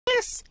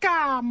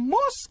Pisca,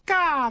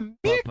 mosca,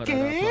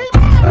 Mickey.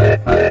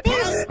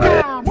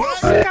 Pisca,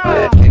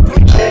 mosca.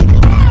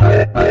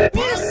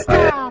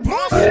 Pisca,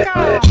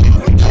 mosca.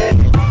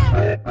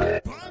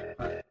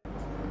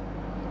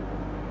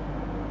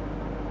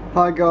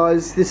 Hi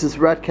guys, this is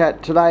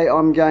Ratcat. Today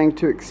I'm going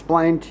to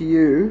explain to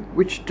you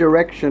which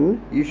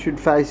direction you should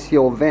face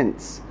your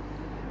vents,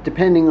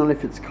 depending on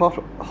if it's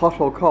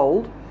hot or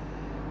cold.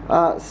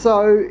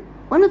 So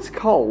when it's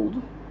cold,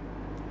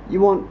 you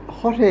want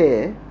hot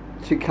air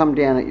to come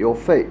down at your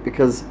feet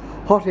because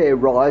hot air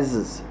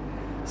rises.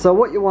 So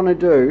what you want to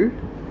do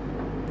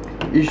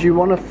is you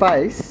want to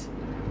face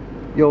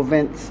your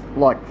vents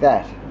like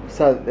that,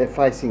 so that they're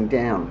facing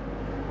down.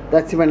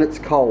 That's when it's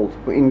cold,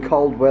 in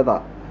cold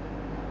weather,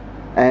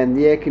 and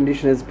the air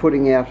conditioner is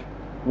putting out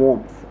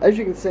warmth. As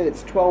you can see,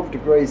 it's 12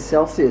 degrees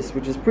Celsius,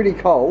 which is pretty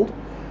cold,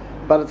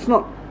 but it's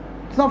not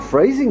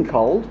freezing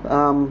cold.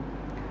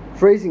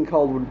 Freezing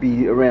cold would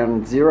be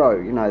around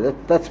 0, you know,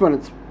 that's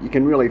when you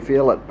can really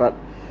feel it. But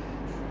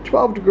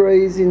 12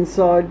 degrees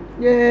inside,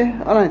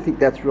 yeah, I don't think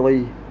that's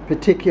really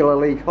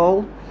particularly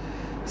cold.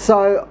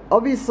 So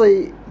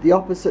obviously the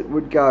opposite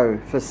would go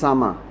for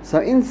summer.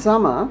 So in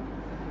summer,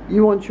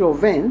 you want your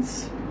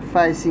vents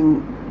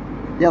facing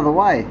the other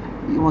way.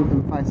 You want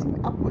them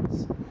facing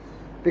upwards,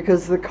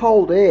 because the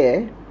cold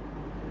air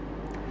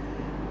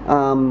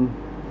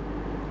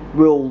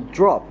will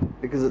drop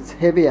because it's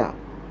heavier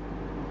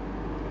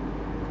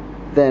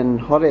than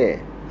hot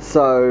air.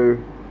 So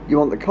you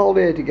want the cold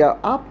air to go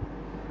up,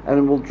 and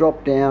it will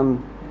drop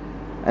down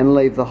and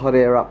leave the hot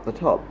air up the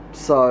top.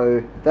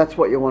 So that's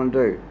what you want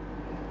to do.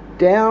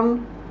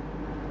 Down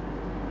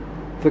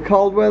for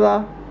cold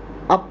weather,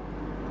 up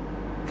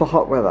for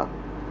hot weather.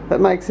 That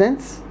makes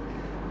sense?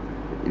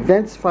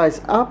 Vents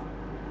face up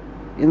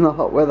in the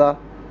hot weather,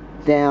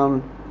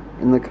 down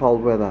in the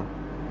cold weather,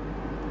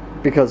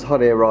 because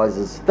hot air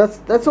rises.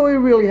 That's all you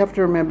really have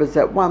to remember, is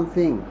that one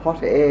thing: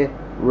 hot air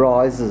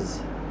rises.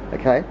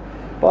 Okay.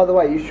 By the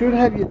way, you should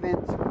have your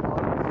vents closed.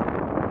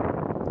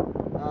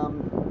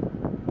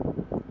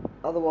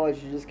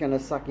 Otherwise, you're just going to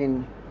suck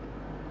in.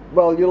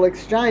 Well, you'll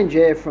exchange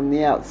air from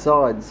the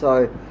outside,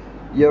 so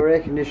your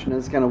air conditioner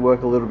is going to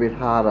work a little bit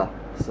harder.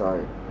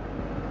 So.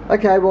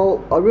 Okay,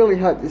 well, I really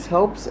hope this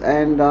helps,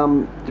 and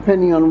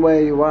depending on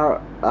where you are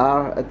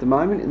at the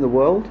moment in the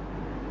world,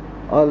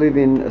 I live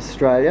in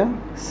Australia,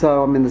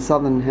 so I'm in the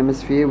southern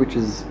hemisphere, which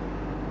is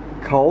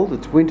cold.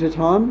 It's winter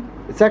time.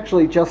 It's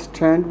actually just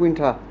turned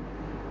winter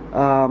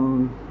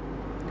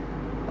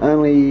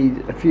only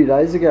a few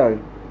days ago,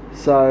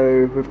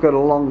 so we've got a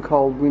long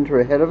cold winter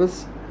ahead of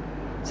us.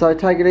 So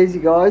take it easy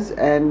guys,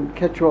 and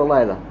catch you all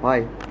later.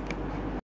 Bye.